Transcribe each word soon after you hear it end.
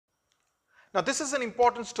Now, this is an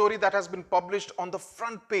important story that has been published on the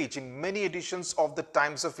front page in many editions of the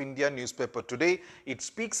Times of India newspaper today. It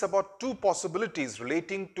speaks about two possibilities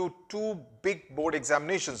relating to two big board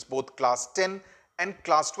examinations, both class 10 and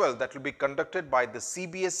class 12, that will be conducted by the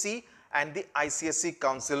CBSE and the ICSE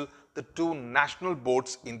Council, the two national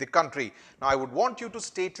boards in the country. Now, I would want you to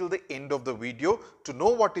stay till the end of the video to know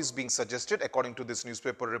what is being suggested according to this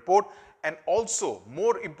newspaper report, and also,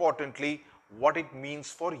 more importantly, what it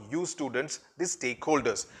means for you students, the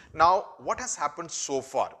stakeholders. Now, what has happened so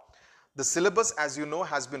far? The syllabus, as you know,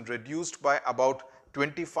 has been reduced by about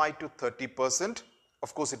 25 to 30%.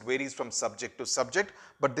 Of course, it varies from subject to subject,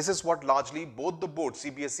 but this is what largely both the board,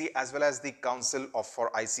 CBSE as well as the Council for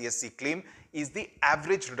ICSE claim is the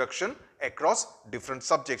average reduction across different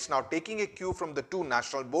subjects. Now, taking a cue from the two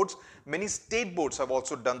national boards, many state boards have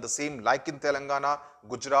also done the same, like in Telangana,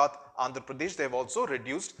 Gujarat, Andhra Pradesh. They have also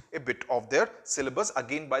reduced a bit of their syllabus,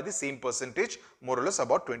 again by the same percentage, more or less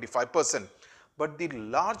about 25%. But the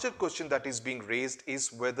larger question that is being raised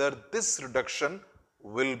is whether this reduction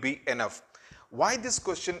will be enough. Why this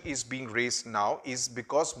question is being raised now is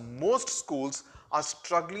because most schools are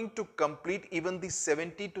struggling to complete even the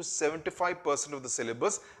 70 to 75% of the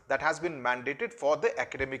syllabus that has been mandated for the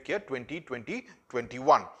academic year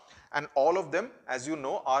 2020-21. And all of them, as you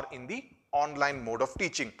know, are in the online mode of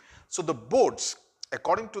teaching. So the boards,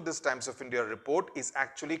 according to this Times of India report, is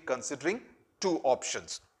actually considering two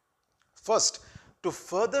options. First, to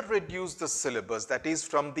further reduce the syllabus, that is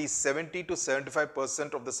from the 70 to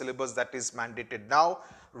 75% of the syllabus that is mandated now,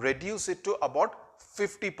 reduce it to about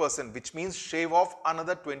 50%, which means shave off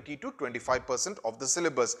another 20 to 25% of the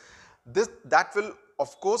syllabus. That will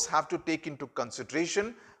of course have to take into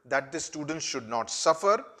consideration that the students should not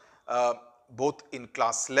suffer, both in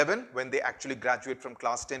class 11, when they actually graduate from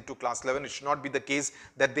class 10 to class 11, it should not be the case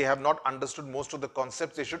that they have not understood most of the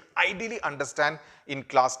concepts they should ideally understand in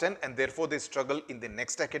class 10 and therefore they struggle in the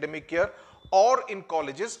next academic year, or in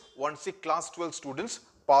colleges once the class 12 students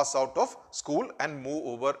pass out of school and move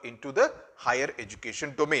over into the higher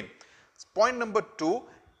education domain. Point number 2,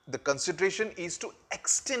 the consideration is to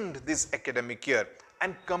extend this academic year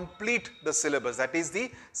and complete the syllabus, that is the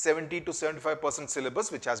 70 to 75%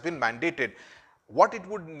 syllabus which has been mandated. What it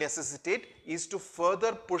would necessitate is to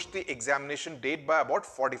further push the examination date by about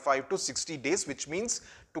 45 to 60 days, which means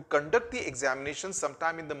to conduct the examination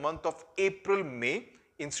sometime in the month of April-May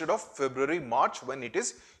instead of February-March when it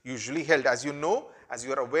is usually held. As you know, as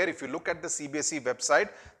you are aware, if you look at the CBSE website,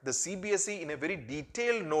 the CBSE in a very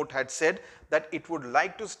detailed note had said that it would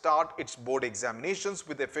like to start its board examinations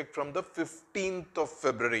with effect from the 15th of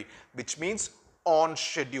February, which means on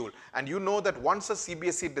schedule. And you know that once a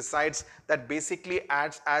CBSE decides, that basically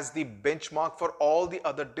acts as the benchmark for all the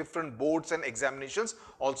other different boards and examinations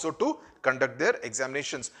also to conduct their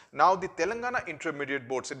examinations. Now, the Telangana Intermediate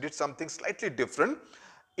Boards, it did something slightly different.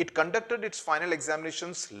 It conducted its final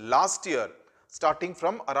examinations last year, starting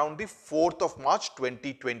from around the 4th of March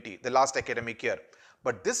 2020, the last academic year.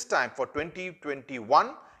 But this time for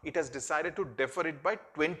 2021, it has decided to defer it by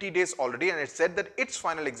 20 days already, and it said that its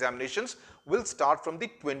final examinations will start from the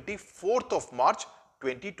 24th of March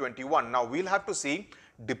 2021. Now, we'll have to see,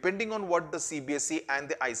 depending on what the CBSE and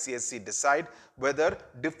the ICSE decide, whether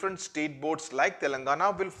different state boards like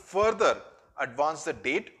Telangana will further advance the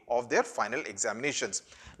date of their final examinations.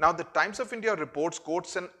 Now, the Times of India reports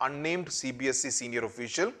quotes an unnamed CBSE senior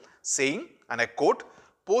official saying, and I quote,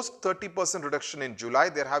 "Post 30% reduction in July,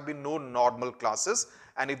 there have been no normal classes,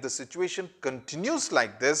 and if the situation continues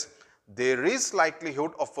like this, there is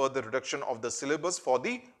likelihood of further reduction of the syllabus for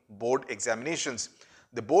the board examinations.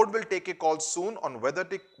 The board will take a call soon on whether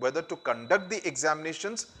to conduct the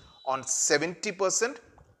examinations on 70%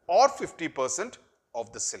 or 50%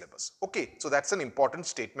 of the syllabus." Okay, so that's an important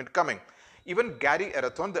statement coming. Even Gary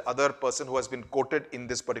Erathon, the other person who has been quoted in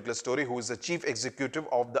this particular story, who is the chief executive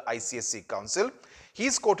of the ICSE Council, he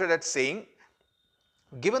is quoted as saying,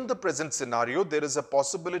 "Given the present scenario, there is a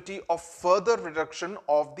possibility of further reduction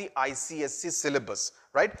of the ICSE syllabus,"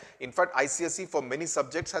 right? In fact, ICSE for many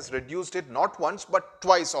subjects has reduced it not once but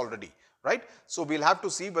twice already, right? So we'll have to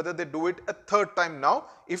see whether they do it a third time now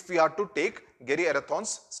if we are to take Gary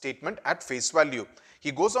Erathon's statement at face value.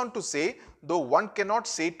 He goes on to say, though one cannot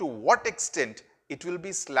say to what extent it will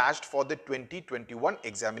be slashed for the 2021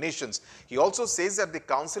 examinations. He also says that the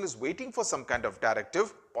council is waiting for some kind of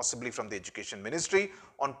directive, possibly from the Education Ministry,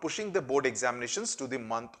 on pushing the board examinations to the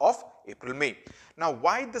month of April-May. Now,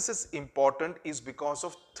 why this is important is because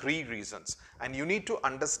of three reasons, and you need to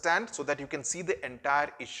understand so that you can see the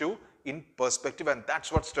entire issue in perspective, and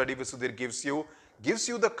that's what Study with Sudhir gives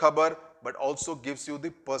you the khabar, but also gives you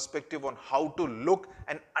the perspective on how to look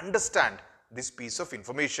and understand this piece of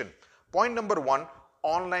information. Point number 1,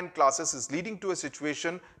 online classes is leading to a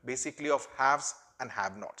situation basically of haves and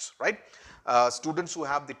have-nots, right? Students who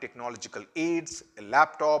have the technological aids, a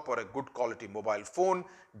laptop or a good quality mobile phone,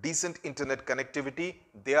 decent internet connectivity,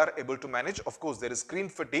 they are able to manage. Of course, there is screen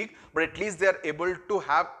fatigue, but at least they are able to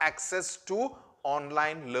have access to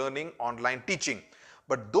online learning, online teaching.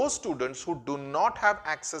 But those students who do not have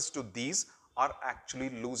access to these are actually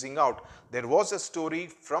losing out. There was a story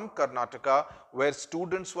from Karnataka where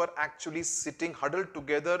students were actually sitting huddled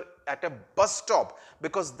together at a bus stop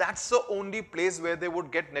because that's the only place where they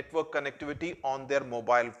would get network connectivity on their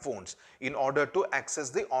mobile phones in order to access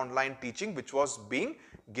the online teaching which was being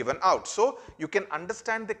given out. So you can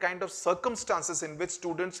understand the kind of circumstances in which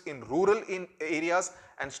students in rural areas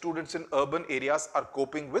and students in urban areas are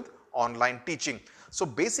coping with online teaching. So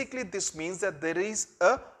basically this means that there is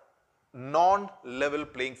a non-level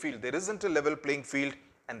playing field. There isn't a level playing field,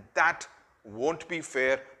 and that won't be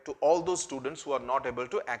fair to all those students who are not able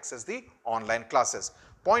to access the online classes.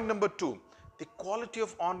 Point number 2, the quality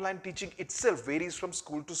of online teaching itself varies from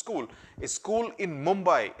school to school. A school in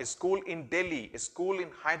Mumbai, a school in Delhi, a school in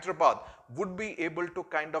Hyderabad would be able to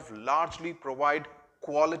kind of largely provide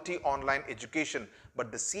quality online education,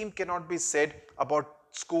 but the same cannot be said about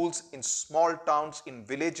schools in small towns, in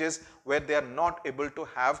villages, where they are not able to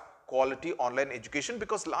have quality online education,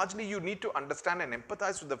 because largely you need to understand and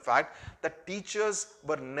empathize with the fact that teachers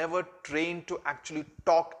were never trained to actually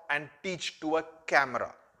talk and teach to a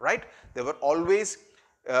camera, right? They were always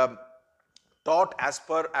taught as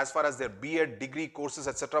far as their B.Ed degree courses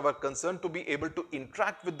etc. were concerned to be able to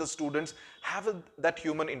interact with the students, have that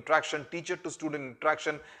human interaction, teacher to student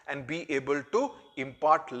interaction, and be able to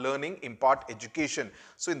impart learning, impart education.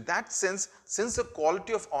 So in that sense, since the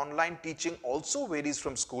quality of online teaching also varies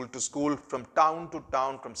from school to school, from town to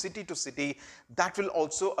town, from city to city, that will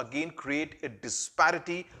also again create a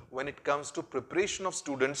disparity when it comes to preparation of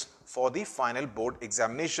students for the final board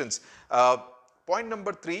examinations. Point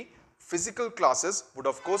number 3, physical classes would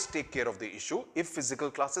of course take care of the issue if physical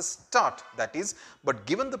classes start, that is, but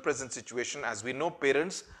given the present situation, as we know,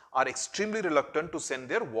 parents are extremely reluctant to send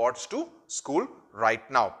their wards to school right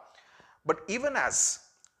now. But even as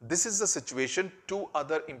this is the situation, 2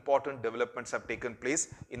 other important developments have taken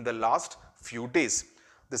place in the last few days.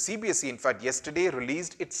 The CBSE, in fact, yesterday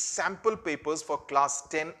released its sample papers for class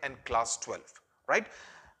 10 and class 12, right?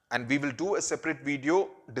 And we will do a separate video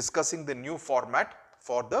discussing the new format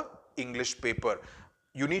for the English paper.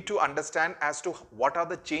 You need to understand as to what are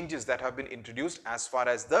the changes that have been introduced as far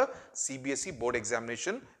as the CBSE board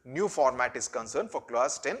examination new format is concerned for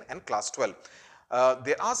class 10 and class 12.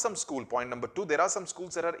 There are some schools, point number 2, there are some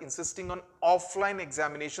schools that are insisting on offline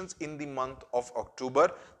examinations in the month of October.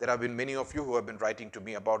 There have been many of you who have been writing to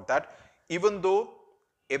me about that. Even though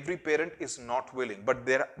every parent is not willing, but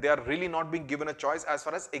they are really not being given a choice as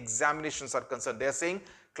far as examinations are concerned. They are saying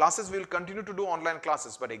classes will continue to do online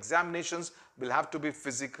classes, but examinations will have to be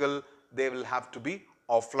physical, they will have to be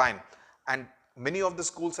offline. And many of the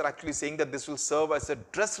schools are actually saying that this will serve as a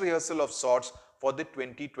dress rehearsal of sorts for the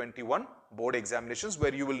 2021 board examinations,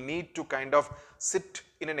 where you will need to kind of sit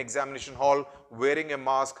in an examination hall wearing a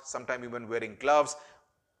mask, sometimes even wearing gloves,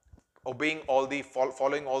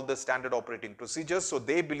 following all the standard operating procedures. So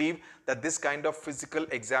they believe that this kind of physical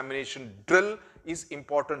examination drill is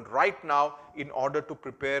important right now in order to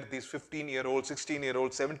prepare these 15-year-old,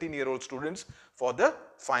 16-year-old, 17-year-old students for the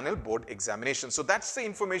final board examination. So that's the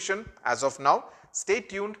information as of now. Stay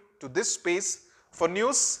tuned to this space for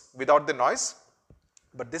news without the noise.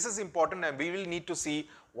 But this is important, and we will need to see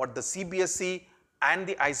what the CBSE and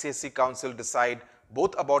the ICSE Council decide,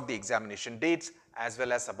 both about the examination dates as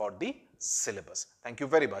well as about the syllabus. Thank you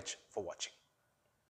very much for watching.